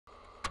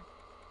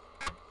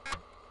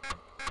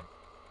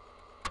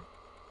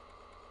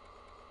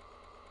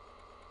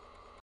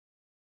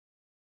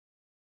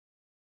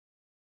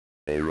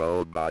a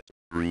robot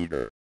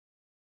reader.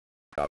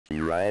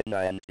 Copyright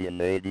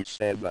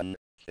 1987,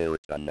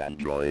 Hilton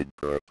Android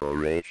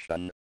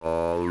Corporation,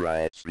 all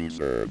rights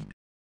reserved.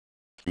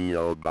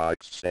 P.O.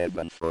 Box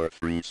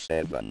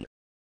 7437,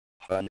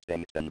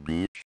 Huntington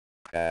Beach,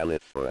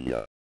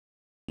 California.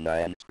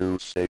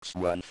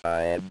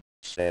 92615,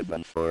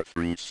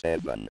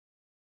 7437,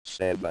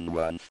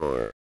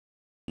 714,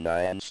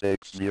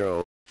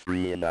 960,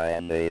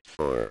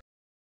 3984.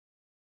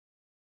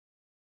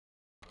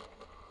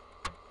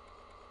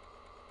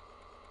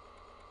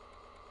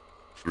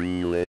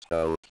 Three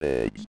Little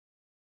Pigs.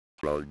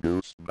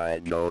 Produced by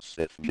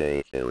Joseph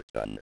J.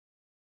 Hilton.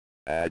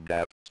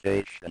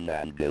 Adaptation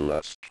and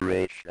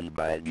illustration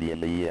by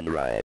Jeannie and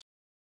Wright.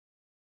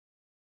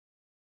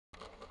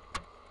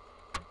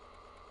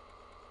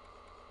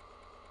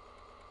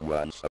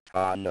 Once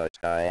upon a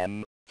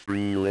time,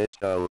 three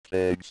little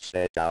pigs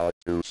set out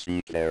to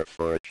seek their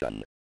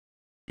fortune.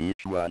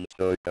 Each one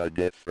took a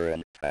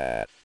different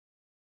path.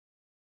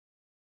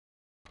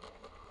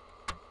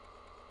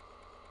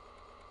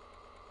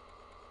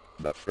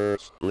 The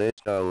first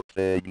little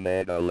pig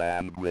made a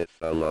lamp with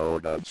a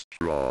load of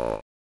straw.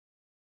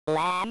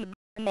 Lamb,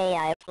 may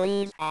I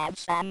please have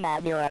some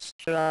of your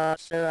straw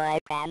so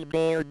I can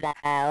build a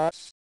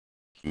house?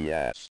 He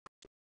asked.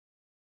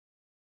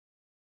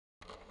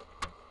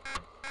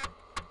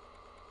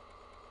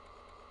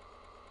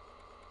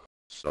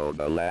 So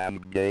the lamb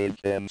gave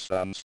him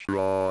some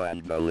straw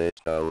and the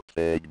little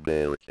pig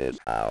built his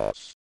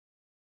house.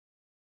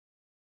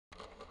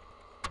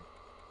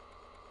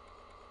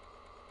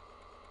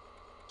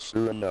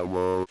 Soon a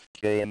wolf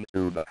came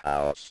to the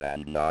house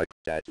and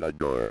knocked at the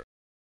door.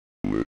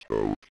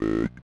 Little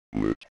pig,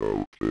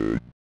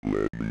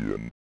 let me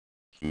in,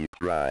 he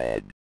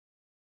cried.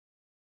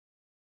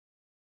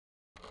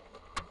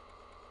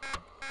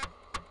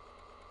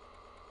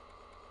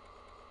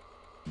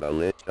 The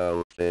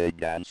little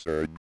pig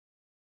answered,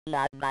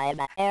 Not by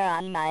the hair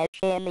on my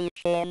chinny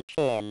chin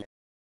chin.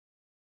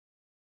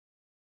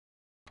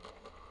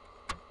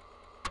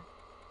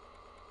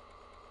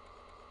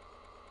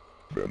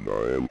 Then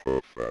I'll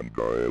huff and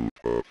I'll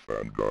puff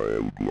and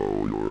I'll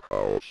blow your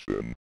house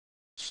in,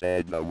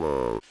 said the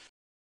wolf.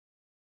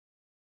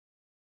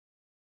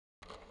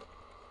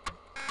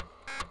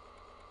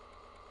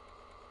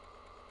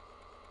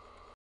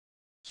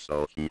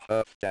 So he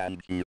huffed and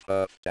he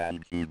puffed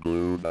and he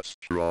blew the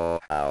straw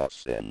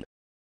house in.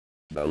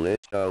 The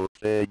little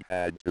pig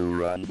had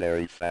to run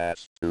very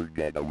fast to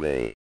get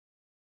away.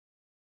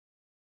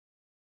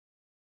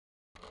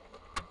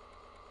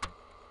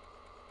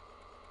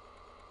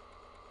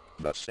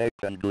 The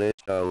second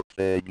little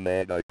pig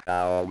made a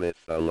cow with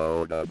a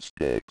load of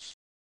sticks.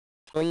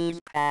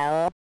 Please,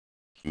 cow,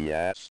 he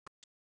asked.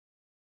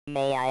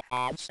 May I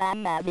have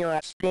some of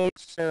your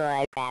sticks so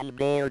I can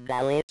build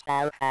a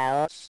little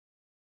house?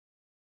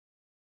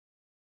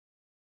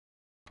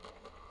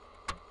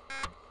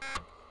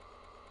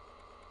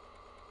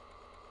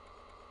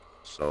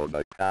 So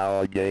the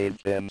cow gave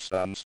him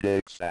some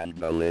sticks and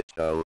the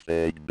little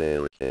pig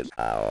built his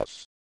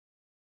house.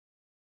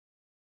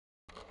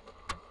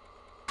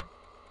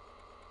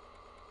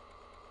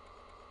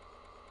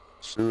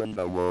 Soon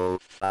the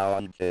wolf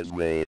found his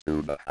way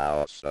to the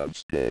house of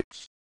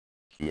sticks.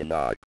 He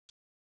knocked.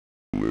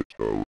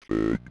 Little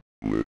pig,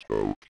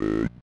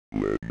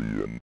 let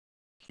me in,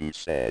 he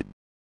said.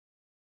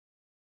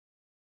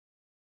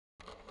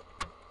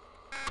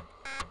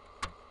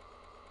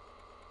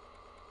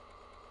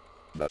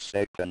 The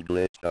second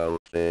little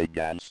pig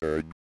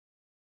answered,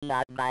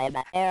 Not by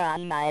the hair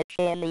on my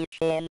chinny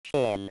chin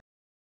chin.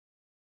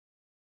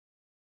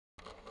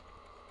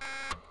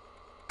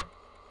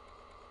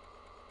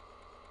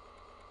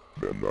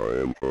 Then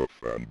I'll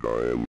huff and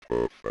I'll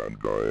puff and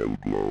I'll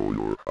blow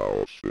your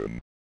house in,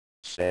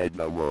 said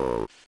the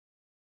wolf.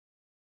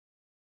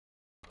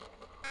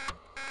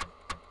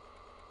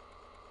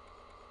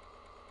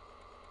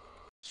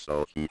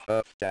 So he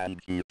huffed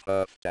and he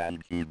puffed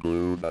and he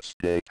blew the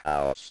stick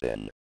house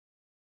in.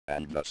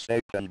 And the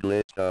second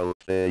little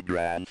pig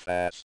ran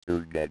fast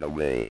to get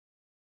away.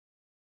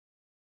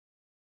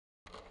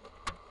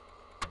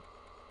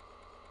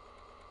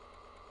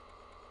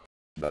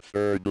 The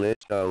third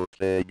little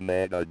pig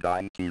made a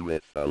donkey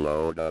with a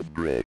load of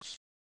bricks.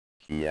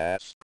 He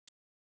asked,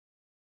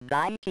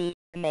 Donkey,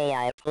 may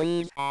I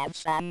please have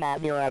some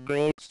of your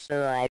bricks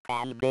so I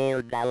can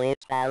build a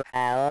little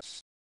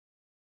house?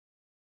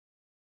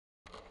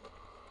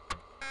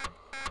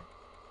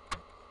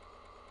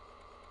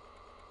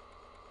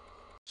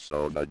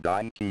 So the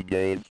donkey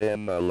gave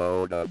him a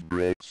load of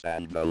bricks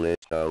and the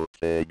little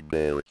pig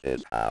built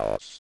his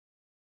house.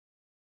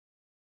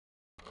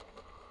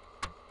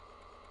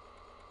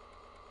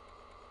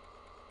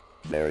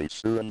 Very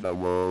soon the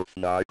wolf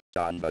knocked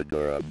on the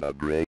door of the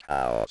brick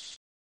house.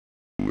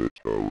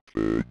 Little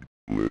pig,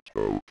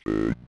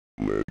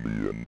 let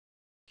me in,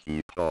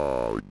 he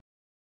called.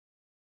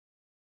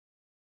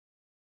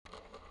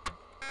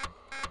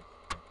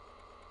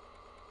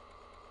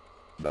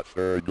 The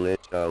third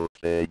little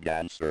pig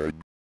answered,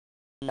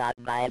 Not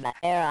by the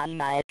hair on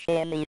my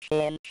chinny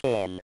chin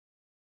chin.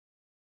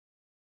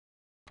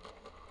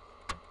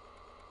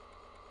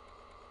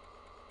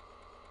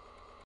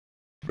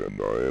 then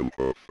I'll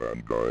huff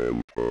and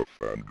I'll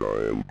puff and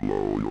I'll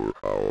blow your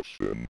house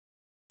in,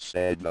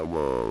 said the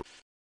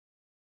wolf.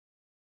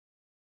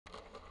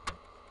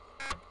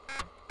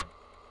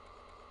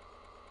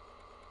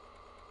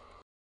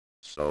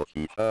 So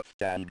he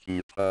huffed and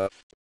he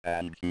puffed,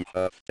 and he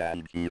huffed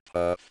and he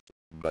puffed,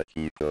 but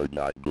he could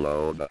not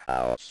blow the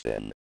house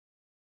in.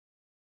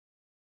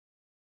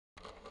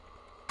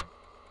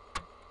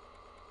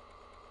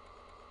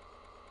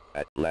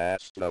 At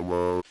last the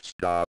wolf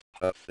stopped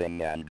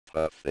huffing and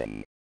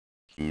puffing.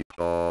 He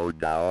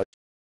called out,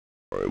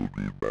 "I'll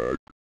be back,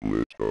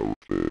 little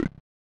pig."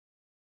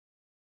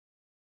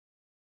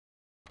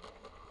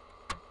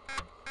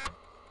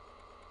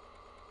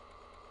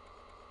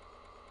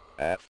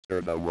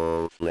 After the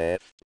wolf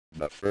left,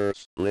 the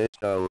first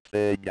little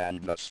pig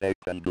and the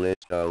second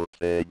little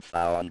pig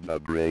found the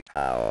brick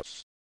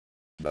house.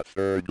 The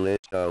third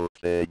little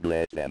pig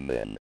let them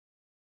in.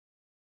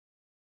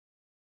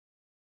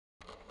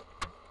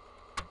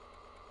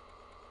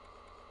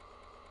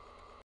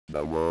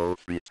 The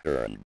wolf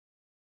returned.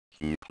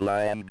 He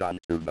climbed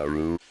onto the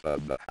roof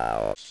of the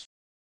house.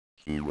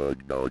 He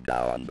would go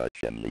down the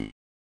chimney.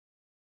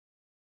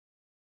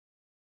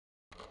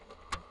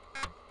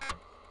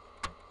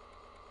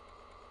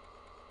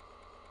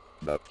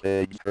 The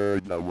pigs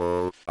heard the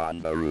wolf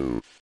on the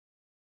roof.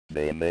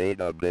 They made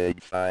a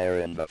big fire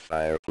in the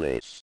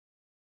fireplace.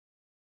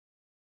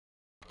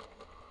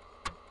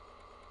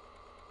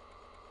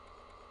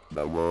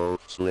 The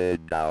wolf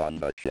slid down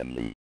the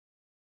chimney.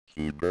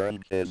 He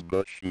burned his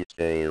bushy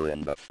tail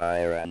in the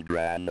fire and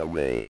ran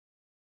away.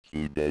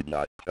 He did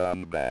not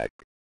come back.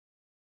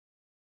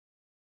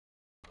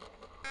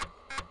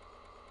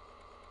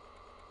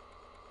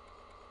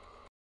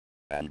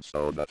 And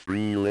so the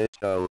three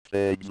little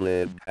pigs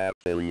lived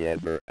happily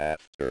ever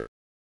after.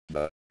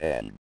 The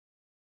end.